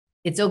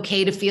it's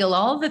okay to feel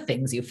all the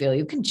things you feel.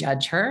 You can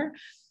judge her,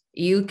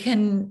 you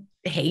can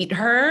hate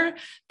her,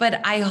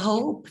 but I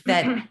hope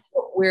that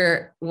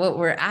what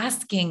we're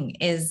asking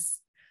is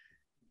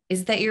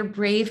that you're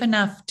brave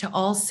enough to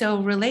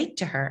also relate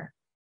to her,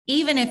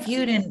 even if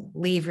you didn't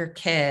leave your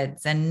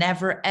kids and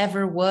never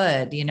ever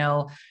would.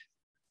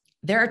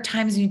 There are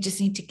times when you just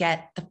need to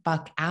get the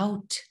fuck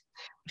out,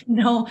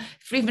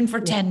 even for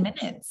 10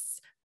 minutes.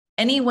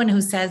 Anyone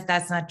who says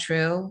that's not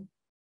true,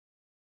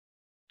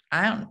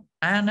 I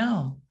don't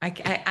know.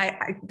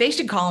 They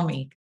should call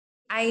me.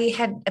 I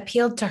had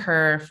appealed to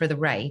her for the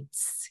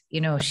rights.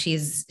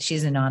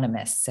 She's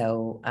anonymous.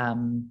 So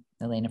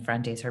Elena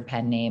Ferrante is her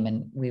pen name,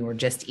 and we were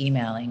just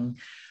emailing.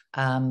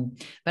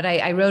 But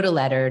I wrote a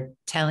letter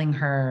telling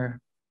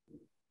her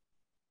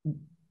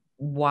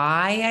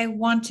why I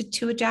wanted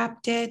to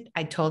adapt it.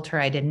 I told her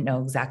I didn't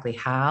know exactly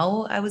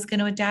how I was going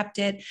to adapt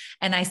it.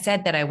 And I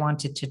said that I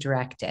wanted to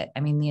direct it. I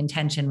mean, the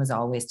intention was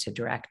always to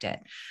direct it.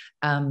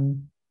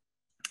 And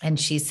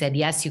she said,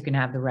 yes, you can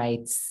have the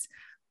rights,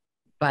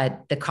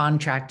 but the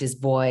contract is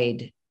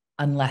void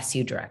unless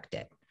you direct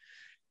it.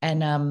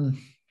 And,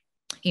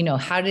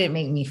 how did it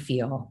make me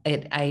feel?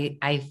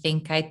 I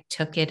think I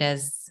took it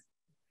as,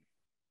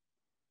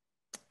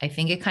 I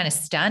think it kind of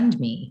stunned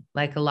me,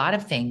 like a lot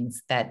of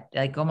things that,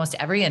 like almost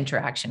every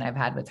interaction I've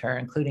had with her,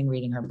 including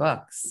reading her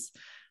books.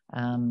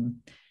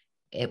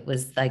 It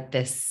was like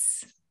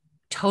this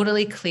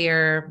totally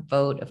clear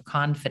vote of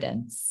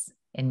confidence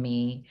in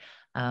me,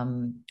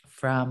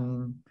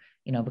 from,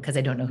 because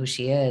I don't know who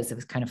she is. It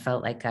was kind of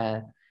felt like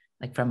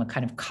from a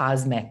kind of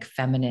cosmic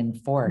feminine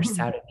force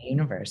out of the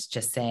universe,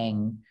 just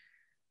saying,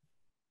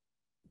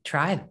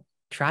 try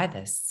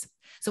this.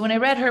 So when I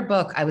read her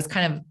book, I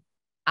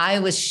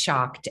was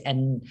shocked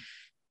and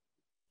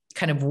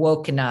kind of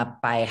woken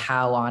up by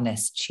how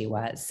honest she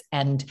was,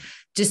 and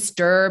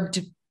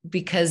disturbed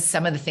because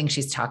some of the things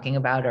she's talking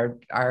about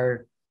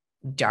are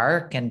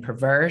dark and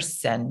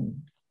perverse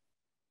and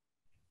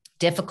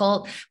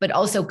difficult, but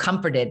also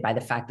comforted by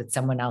the fact that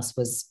someone else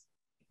was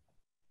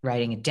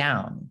writing it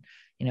down,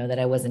 that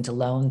I wasn't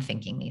alone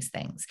thinking these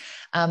things.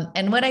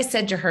 And what I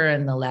said to her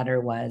in the letter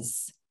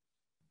was,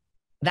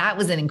 that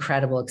was an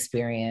incredible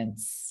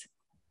experience.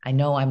 I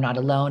know I'm not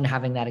alone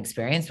having that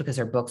experience because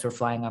her books were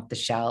flying off the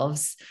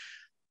shelves.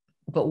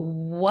 But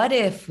what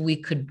if we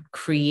could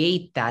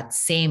create that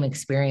same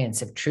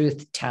experience of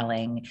truth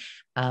telling?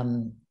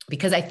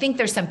 Because I think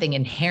there's something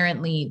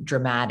inherently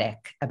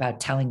dramatic about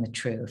telling the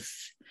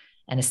truth,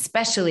 and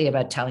especially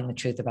about telling the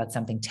truth about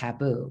something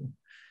taboo.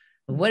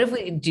 What if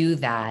we could do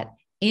that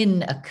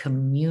in a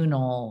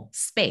communal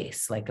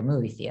space, like a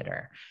movie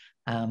theater?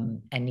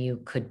 And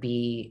you could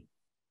be,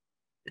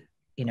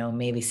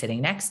 maybe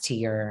sitting next to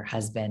your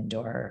husband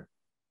or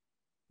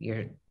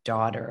your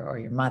daughter or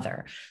your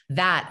mother.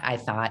 That, I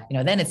thought,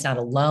 then it's not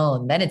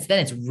alone. Then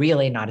it's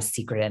really not a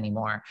secret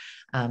anymore.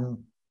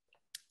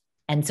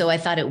 And so I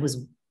thought it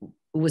was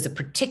a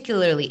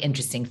particularly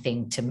interesting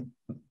thing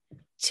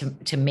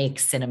to make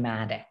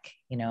cinematic.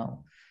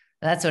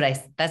 That's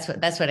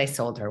what I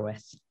sold her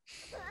with.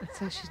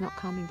 So she's not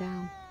calming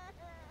down.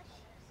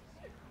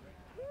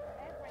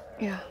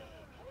 Yeah.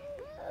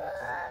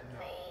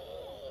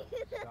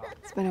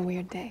 It's been a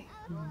weird day.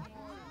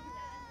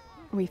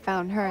 We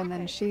found her, and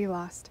then she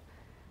lost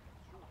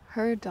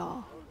her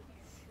doll.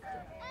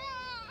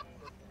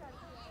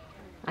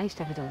 I used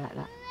to have a doll like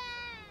that,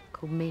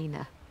 called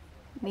Mina.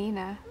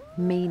 Nina?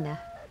 Mina.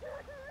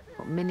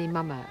 What Mini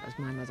Mama, as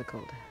my mother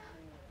called her.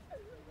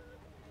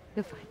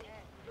 You'll find it.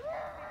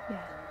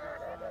 Yeah.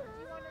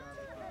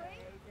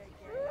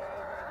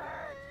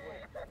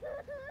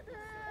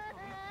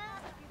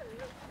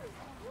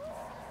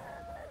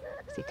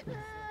 See you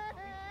tomorrow.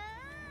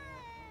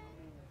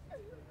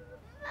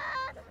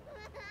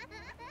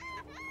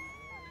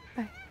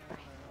 Bye. Bye.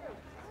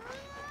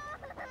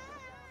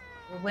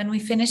 When we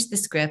finished the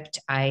script,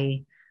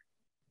 I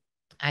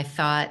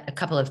thought a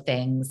couple of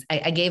things.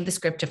 I gave the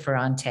script to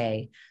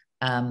Ferrante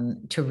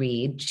to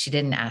read. She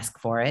didn't ask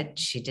for it.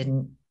 She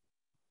didn't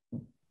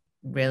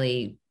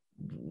really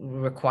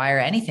require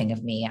anything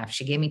of me.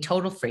 She gave me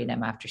total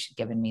freedom after she'd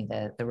given me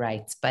the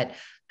rights, but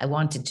I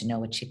wanted to know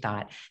what she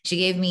thought. She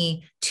gave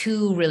me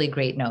 2 really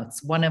great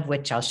notes, one of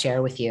which I'll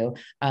share with you.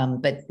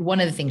 But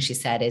one of the things she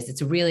said is,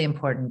 it's really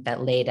important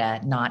that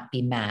Leda not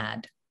be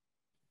mad.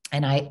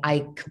 And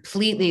I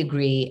completely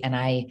agree. And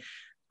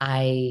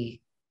I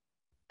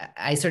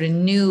sort of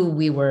knew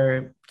we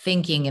were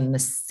thinking in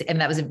this,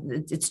 and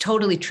it's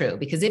totally true,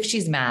 because if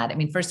she's mad, I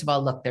mean, first of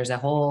all, look, there's a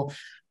whole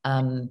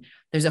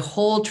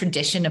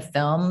tradition of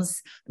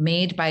films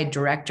made by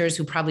directors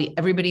who probably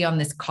everybody on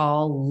this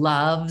call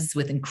loves,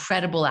 with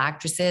incredible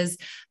actresses,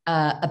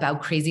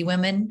 about crazy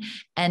women,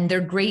 and they're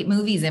great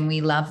movies and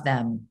we love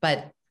them.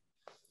 But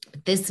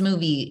this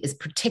movie is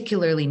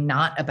particularly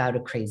not about a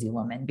crazy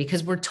woman,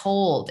 because we're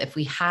told if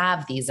we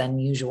have these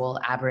unusual,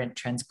 aberrant,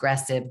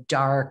 transgressive,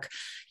 dark,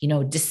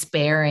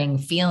 despairing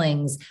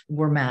feelings,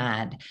 we're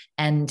mad.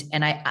 And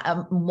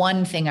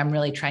one thing I'm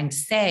really trying to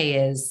say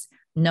is,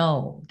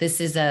 no, this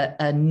is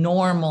a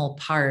normal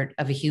part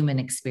of a human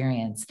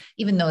experience,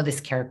 even though this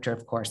character,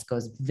 of course,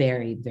 goes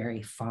very,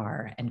 very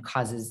far and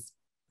causes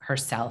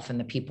herself and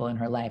the people in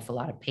her life a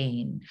lot of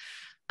pain.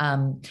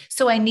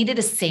 So I needed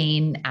a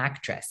sane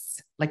actress,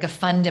 like a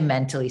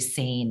fundamentally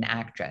sane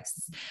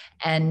actress.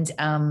 And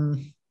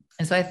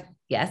so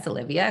yes,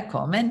 Olivia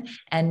Colman.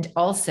 And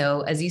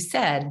also, as you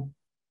said,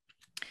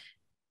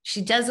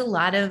 she does a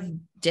lot of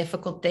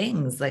difficult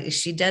things. Like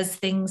she does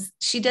things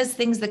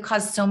that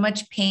cause so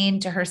much pain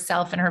to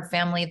herself and her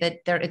family that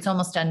it's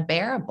almost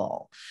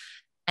unbearable.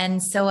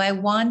 And so I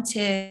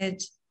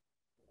wanted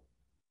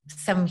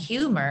some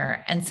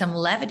humor and some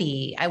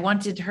levity. I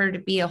wanted her to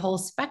be a whole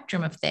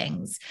spectrum of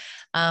things.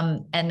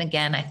 And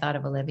again, I thought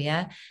of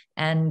Olivia,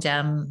 and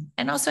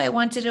also I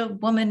wanted a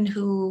woman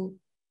who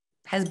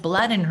has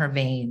blood in her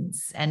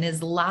veins and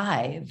is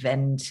live.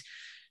 And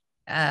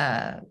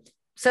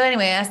so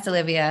anyway, I asked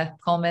Olivia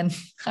Colman.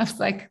 I was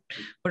like,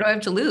 what do I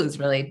have to lose,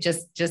 really?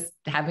 Just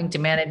having to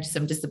manage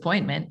some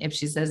disappointment if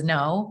she says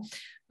no,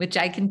 which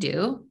I can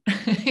do,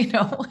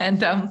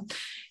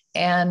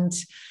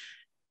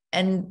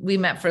 and we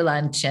met for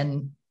lunch,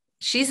 and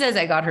she says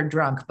I got her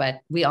drunk, but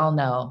we all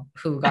know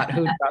who got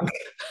who drunk.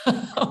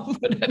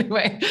 But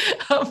anyway,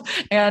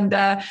 and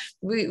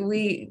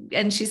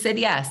she said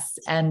yes,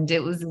 and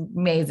it was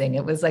amazing.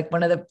 It was like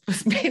one of the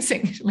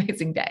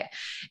amazing day,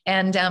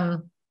 and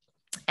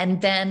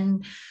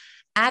then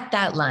at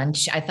that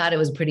lunch, I thought it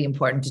was pretty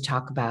important to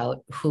talk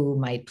about who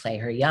might play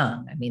her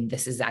young. I mean,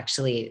 this is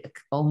actually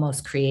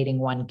almost creating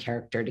one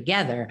character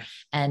together.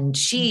 And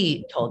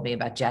she told me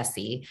about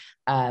Jessie.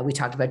 We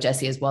talked about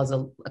Jessie as well as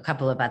a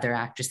couple of other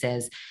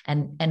actresses.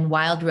 And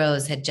Wild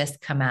Rose had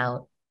just come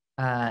out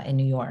in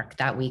New York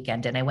that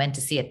weekend. And I went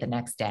to see it the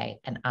next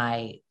day. And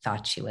I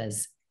thought she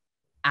was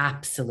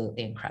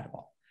absolutely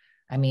incredible.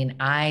 I mean,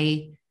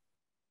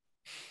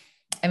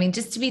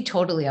 just to be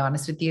totally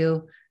honest with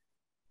you,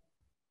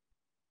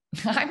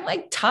 I'm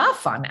like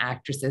tough on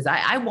actresses.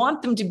 I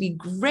want them to be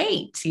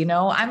great.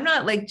 I'm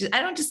not like,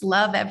 I don't just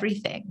love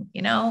everything,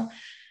 I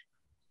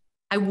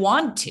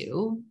want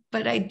to,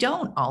 but I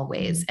don't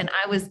always. And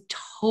I was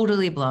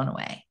totally blown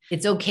away.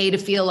 It's okay to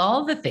feel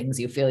all the things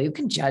you feel. You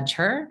can judge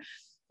her,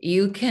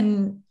 you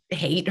can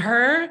hate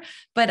her,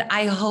 but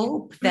I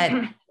hope that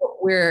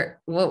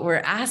what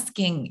we're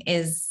asking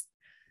is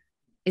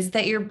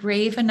that you're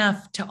brave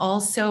enough to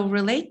also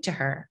relate to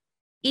her.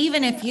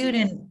 Even if you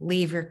didn't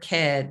leave your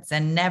kids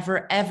and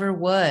never, ever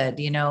would,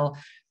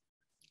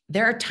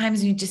 there are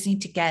times you just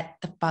need to get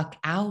the fuck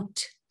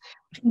out,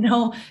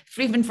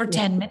 even for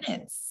 10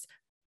 minutes.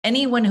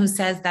 Anyone who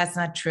says that's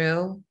not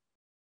true,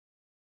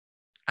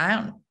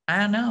 I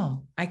don't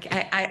know.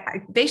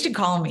 They should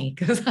call me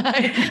because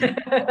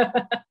I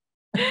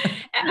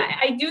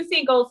do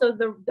think also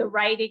the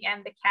writing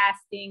and the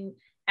casting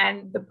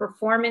and the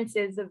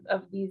performances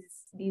of these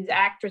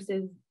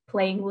actresses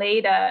playing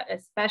Leda,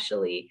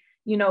 especially,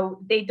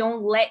 they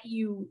don't let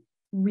you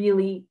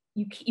really,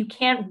 you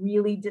can't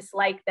really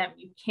dislike them.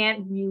 You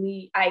can't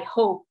really, I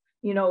hope,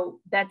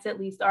 that's at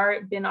least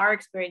been our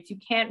experience. You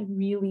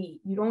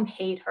don't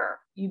hate her.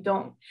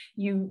 You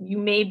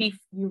may be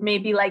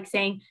like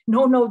saying,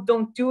 no,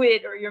 don't do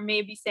it. Or you're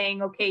maybe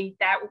saying, okay,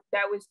 that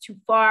was too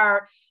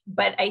far.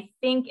 But I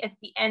think at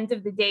the end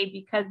of the day,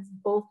 because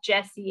both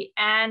Jessie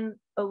and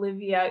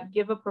Olivia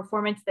give a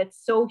performance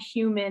that's so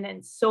human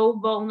and so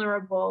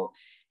vulnerable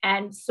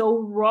and so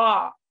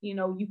raw,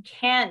 you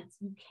can't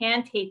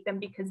hate them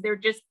because they're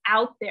just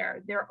out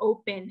there. They're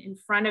open in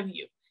front of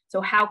you.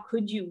 So how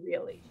could you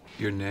really?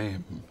 Your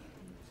name,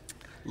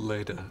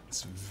 Leda,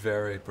 is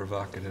very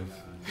provocative.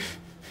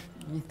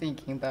 You're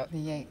thinking about the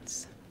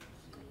Yeats.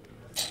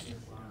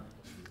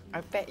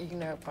 I bet you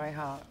know it by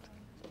heart.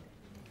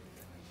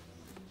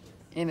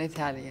 In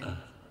Italian.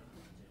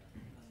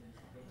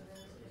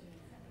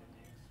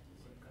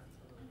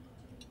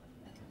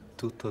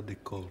 Tutto di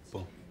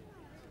colpo.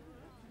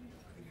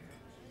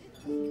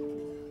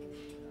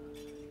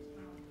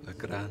 La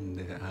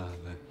grande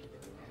ave,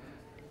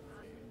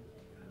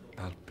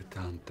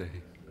 palpitante,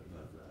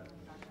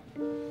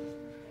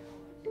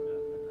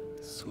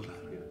 sulla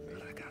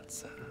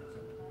ragazza,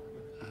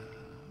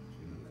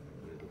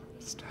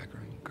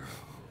 staggering girl.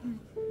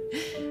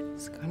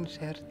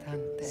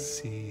 Sconcertante.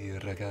 Sì,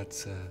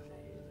 ragazza,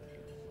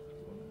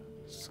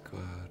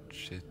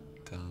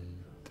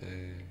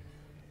 sconcertante.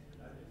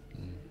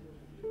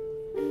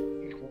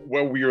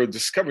 What we are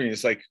discovering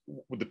is like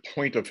the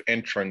point of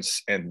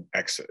entrance and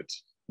exit.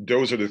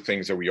 Those are the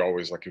things that we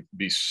always like to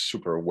be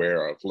super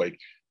aware of. Like,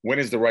 when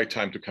is the right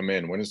time to come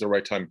in? When is the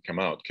right time to come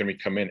out? Can we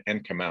come in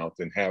and come out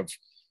and have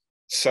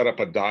set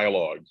up a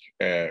dialogue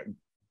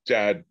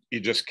that it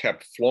just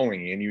kept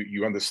flowing? And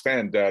you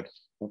understand that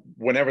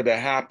whenever that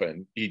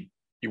happened, it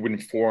would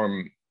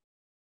inform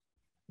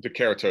the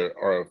character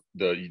or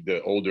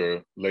the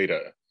older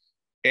Leda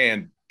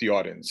and the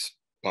audience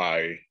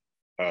by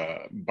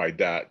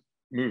that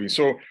movie.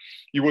 So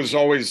it was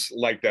always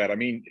like that. I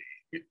mean,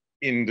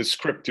 in the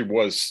script, there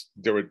were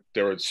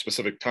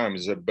specific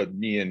times that, but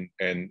me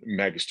and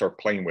Maggie start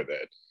playing with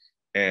it,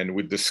 and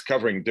with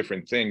discovering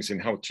different things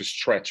and how to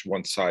stretch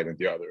one side and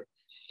the other.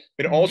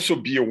 And also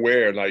be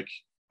aware, like,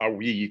 are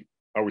we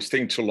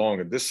staying too long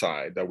at this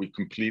side? Are we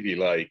completely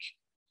like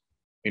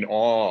in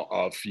awe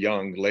of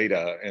young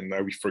Leda, and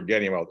are we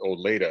forgetting about old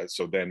Leda?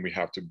 So then we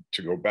have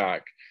to go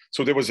back.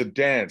 So there was a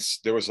dance,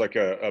 there was like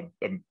a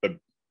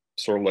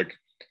sort of like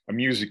a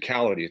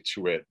musicality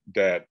to it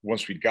that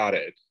once we got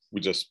it,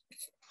 we just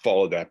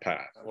followed that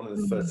path. One of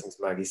the first things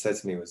Maggie said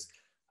to me was,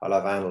 I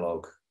love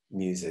analog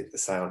music, the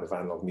sound of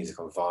analog music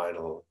on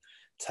vinyl,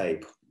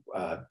 tape,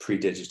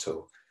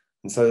 pre-digital.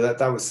 And so that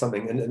was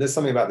something, and there's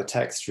something about the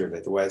texture of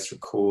it, the way it's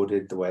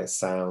recorded, the way it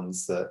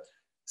sounds, that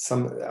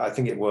I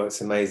think it works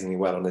amazingly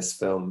well on this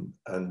film.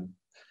 And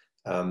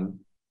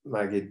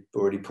Maggie had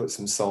already put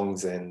some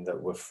songs in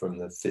that were from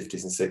the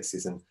 50s and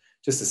 60s, and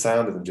just the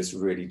sound of them just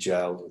really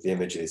gelled with the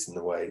images and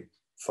the way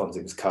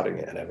Fonzie was cutting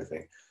it and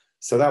everything.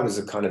 So that was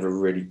a kind of a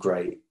really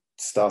great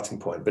starting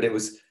point. But it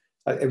was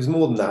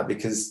more than that,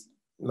 because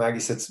Maggie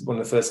said one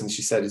of the first things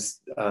she said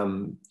is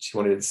she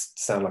wanted it to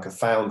sound like a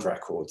found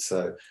record.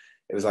 So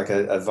it was like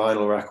a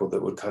vinyl record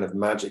that would kind of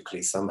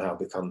magically somehow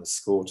become the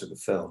score to the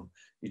film.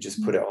 You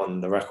just put it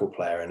on the record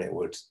player and it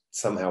would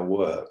somehow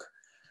work,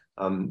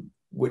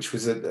 which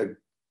was a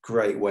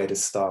great way to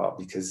start,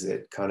 because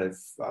it kind of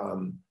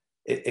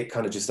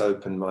just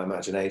opened my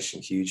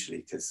imagination hugely,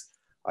 because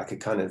I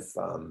could kind of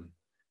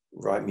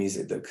write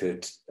music that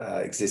could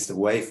exist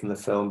away from the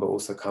film, but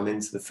also come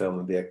into the film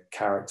and be a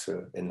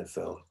character in the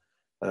film.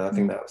 And I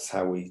think that was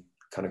how we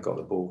kind of got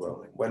the ball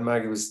rolling. When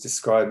Maggie was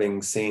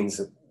describing scenes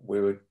that we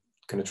were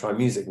going to try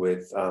music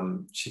with,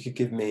 she could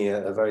give me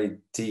a very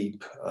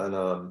deep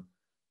and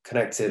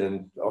connected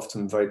and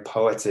often very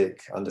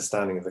poetic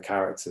understanding of the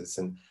characters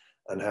and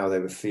how they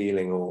were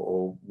feeling,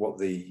 or what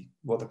the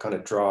kind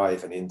of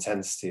drive and the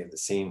intensity of the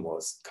scene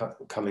was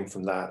coming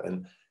from that.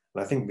 And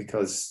I think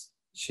because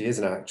she is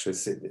an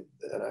actress,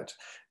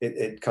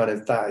 it kind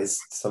of, that is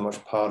so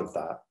much part of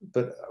that.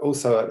 But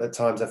also at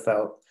times I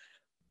felt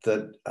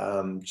that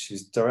she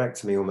was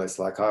directing me almost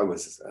like I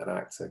was an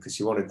actor, because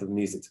she wanted the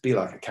music to be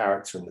like a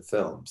character in the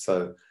film.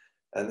 So,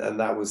 and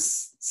that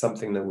was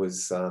something that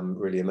was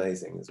really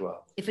amazing as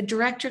well. If a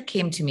director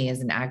came to me as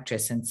an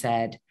actress and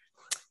said,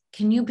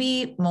 can you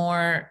be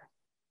more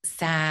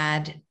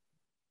sad,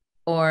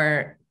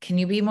 or can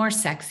you be more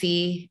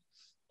sexy,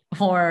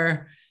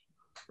 or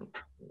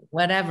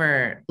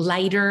whatever,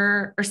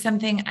 lighter or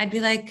something, I'd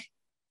be like,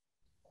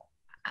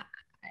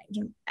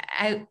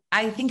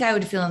 I think I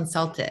would feel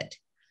insulted.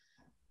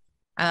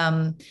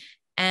 And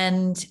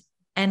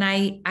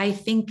I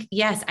think,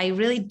 yes, I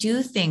really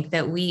do think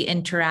that we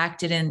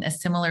interacted in a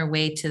similar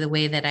way to the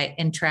way that I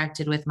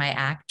interacted with my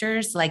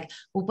actors. Like,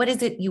 well, what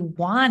is it you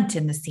want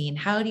in the scene?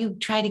 How do you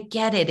try to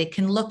get it? It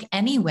can look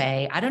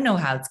anyway. I don't know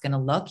how it's going to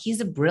look.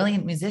 He's a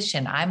brilliant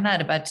musician. I'm not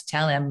about to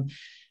tell him,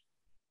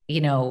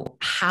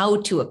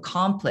 how to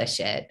accomplish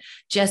it.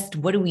 Just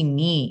what do we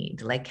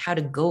need? Like how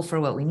to go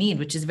for what we need,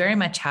 which is very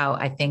much how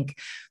I think,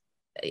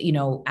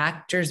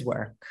 actors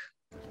work.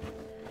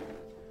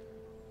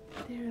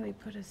 They really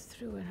put us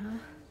through it, huh?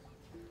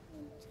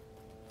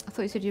 I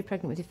thought you said you were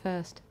pregnant with your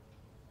first.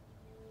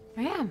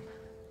 I am.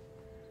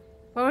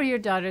 What were your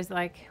daughters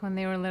like when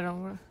they were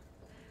little?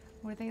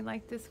 Were they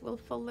like this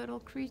willful little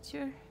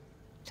creature?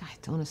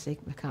 Honestly,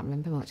 I can't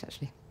remember much,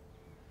 actually.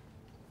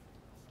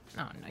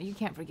 Oh, no, you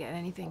can't forget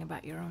anything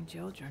about your own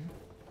children.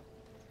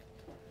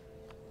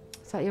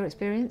 Is that your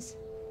experience?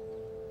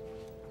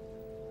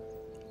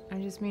 I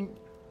just mean,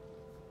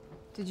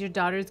 did your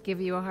daughters give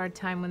you a hard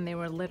time when they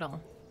were little?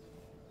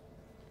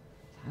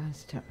 I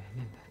just don't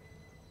remember.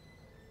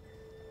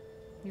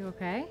 You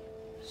okay?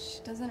 She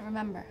doesn't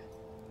remember.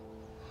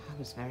 I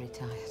was very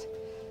tired.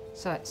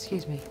 So,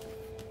 excuse me.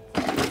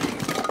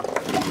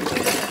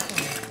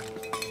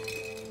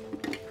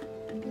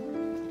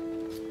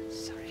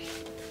 Sorry.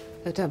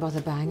 Look, don't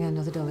bother banging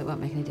another door. It won't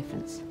make any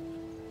difference.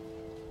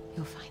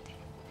 You'll find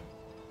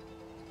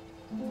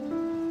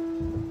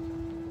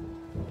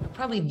it.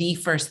 Probably the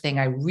first thing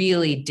I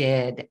really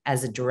did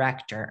as a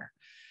director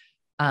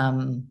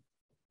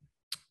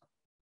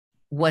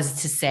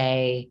was to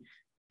say,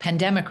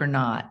 pandemic or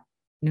not,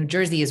 New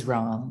Jersey is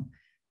wrong.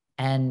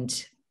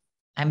 And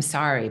I'm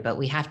sorry, but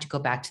we have to go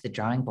back to the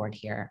drawing board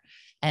here.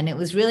 And it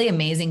was really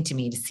amazing to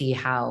me to see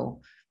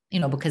how,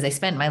 because I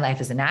spent my life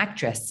as an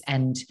actress,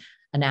 and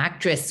an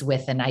actress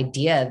with an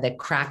idea that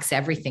cracks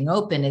everything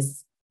open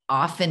is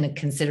often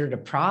considered a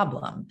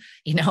problem,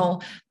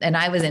 and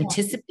I was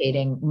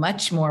anticipating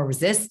much more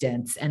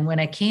resistance. And when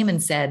I came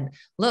and said,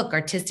 look,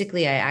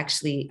 artistically,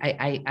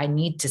 I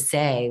need to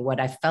say what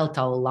I felt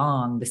all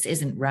along, this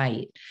isn't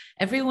right.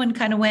 Everyone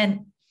kind of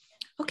went,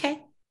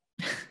 okay,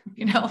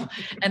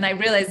 and I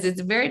realized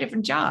it's a very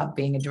different job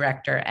being a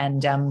director.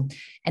 And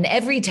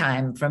every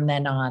time from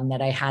then on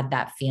that I had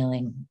that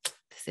feeling,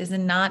 this is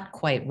not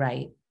quite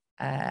right.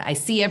 I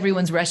see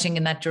everyone's rushing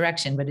in that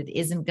direction, but it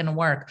isn't going to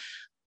work.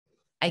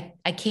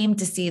 I came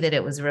to see that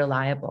it was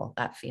reliable,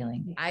 that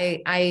feeling.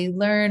 I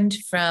learned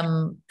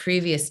from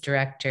previous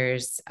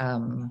directors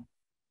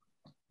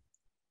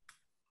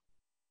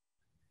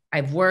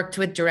I've worked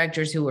with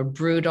directors who were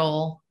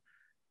brutal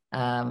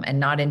and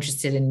not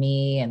interested in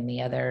me and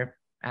the other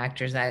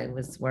actors I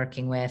was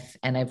working with.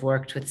 And I've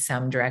worked with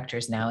some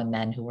directors now and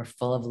then who were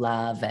full of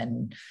love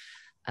and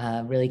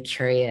really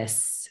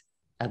curious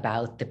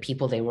about the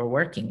people they were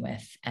working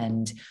with.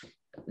 And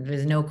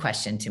there's no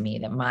question to me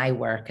that my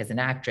work as an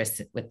actress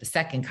with the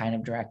second kind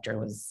of director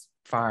was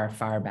far,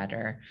 far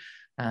better.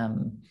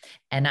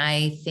 And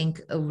I think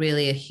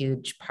a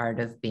huge part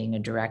of being a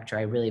director,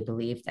 I really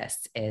believe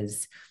this,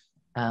 is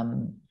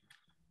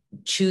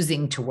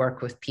choosing to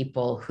work with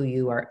people who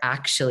you are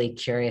actually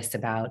curious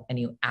about and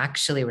you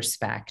actually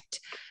respect,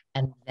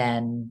 and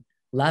then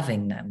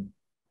loving them.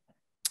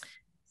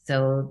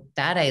 So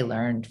that I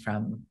learned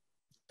from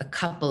a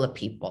couple of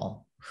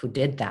people who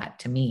did that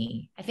to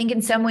me. I think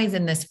in some ways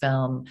in this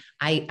film,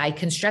 I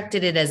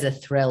constructed it as a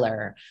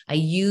thriller. I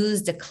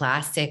used a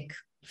classic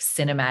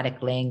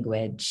cinematic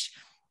language.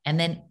 And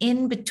then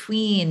in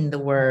between the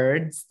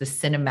words, the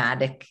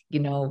cinematic,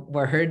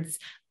 words,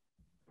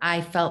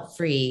 I felt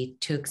free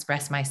to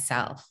express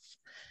myself.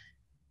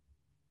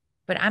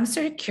 But I'm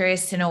sort of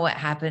curious to know what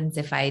happens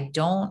if I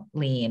don't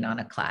lean on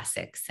a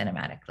classic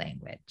cinematic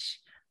language,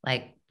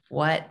 like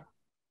what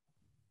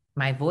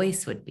my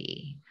voice would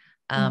be.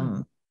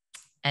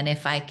 And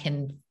if I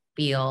can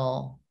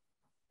feel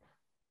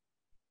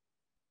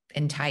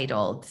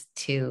entitled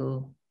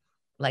to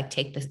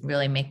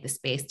really make the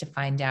space to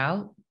find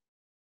out.